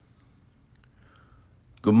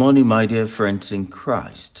Good morning, my dear friends in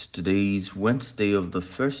Christ. Today is Wednesday of the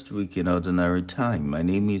first week in Ordinary Time. My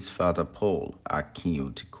name is Fada Paul,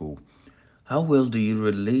 Akinotiko. How well do you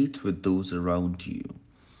relate with those around you?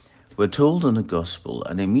 We're told in the Gospel,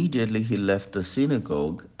 and immediately he left the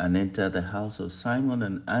synagogue and entered the house of Simon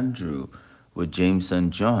and Andrew with James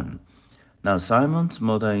and John. Now Simon's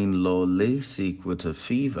mother-in-law lay sick with a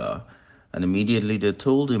fever, and immediately they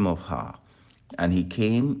told him of her. And he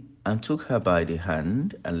came and took her by the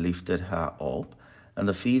hand and lifted her up, and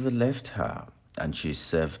the fever left her, and she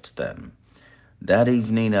served them. That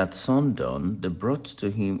evening at sundown, they brought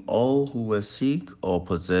to him all who were sick or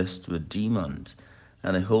possessed with demons,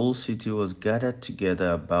 and the whole city was gathered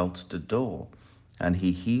together about the door. And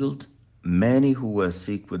he healed many who were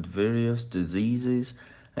sick with various diseases,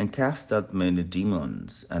 and cast out many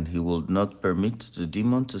demons, and he would not permit the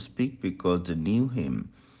demon to speak because they knew him.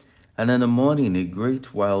 And in the morning, a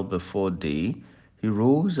great while before day, he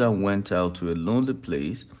rose and went out to a lonely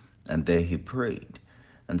place, and there he prayed.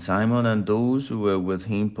 And Simon and those who were with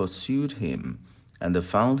him pursued him, and they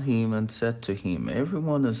found him and said to him,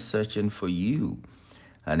 Everyone is searching for you.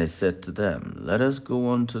 And he said to them, Let us go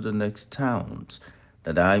on to the next towns,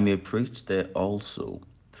 that I may preach there also,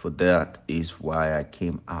 for that is why I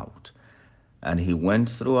came out. And he went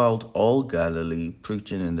throughout all Galilee,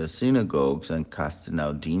 preaching in the synagogues and casting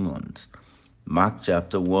out demons. Mark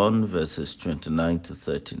chapter 1, verses 29 to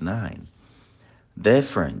 39. Dear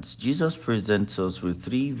friends, Jesus presents us with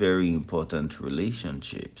three very important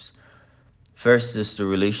relationships. First is the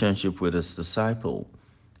relationship with his disciple.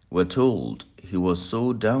 We're told he was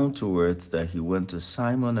so down to earth that he went to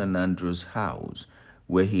Simon and Andrew's house,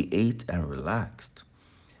 where he ate and relaxed.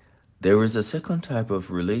 There is a second type of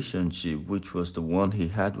relationship, which was the one he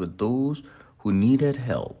had with those who needed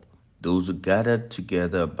help, those who gathered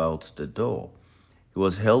together about the door. He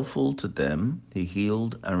was helpful to them, he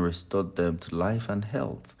healed and restored them to life and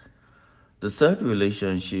health. The third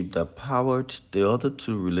relationship that powered the other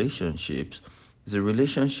two relationships is a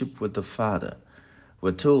relationship with the Father.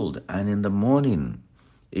 We're told, and in the morning,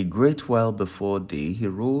 a great while before day, he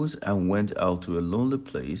rose and went out to a lonely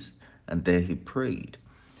place, and there he prayed.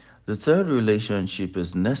 The third relationship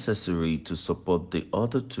is necessary to support the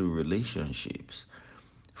other two relationships.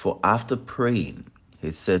 For after praying,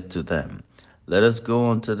 he said to them, Let us go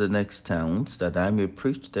on to the next towns, that I may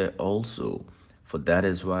preach there also, for that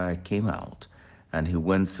is why I came out. And he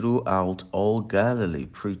went throughout all Galilee,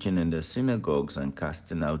 preaching in the synagogues and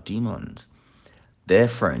casting out demons. Dear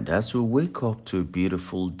friend, as we wake up to a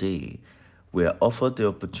beautiful day, we are offered the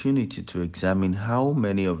opportunity to examine how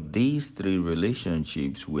many of these three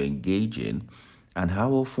relationships we engage in and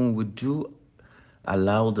how often we do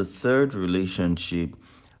allow the third relationship,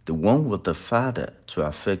 the one with the Father, to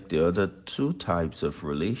affect the other two types of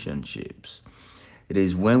relationships. It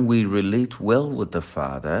is when we relate well with the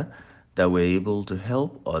Father that we're able to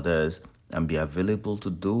help others and be available to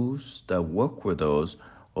those that work with us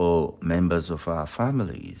or members of our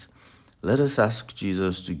families. Let us ask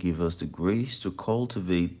Jesus to give us the grace to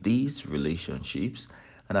cultivate these relationships,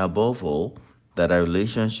 and above all, that our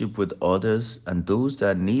relationship with others and those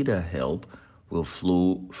that need our help will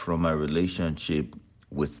flow from our relationship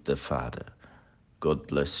with the Father. God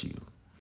bless you.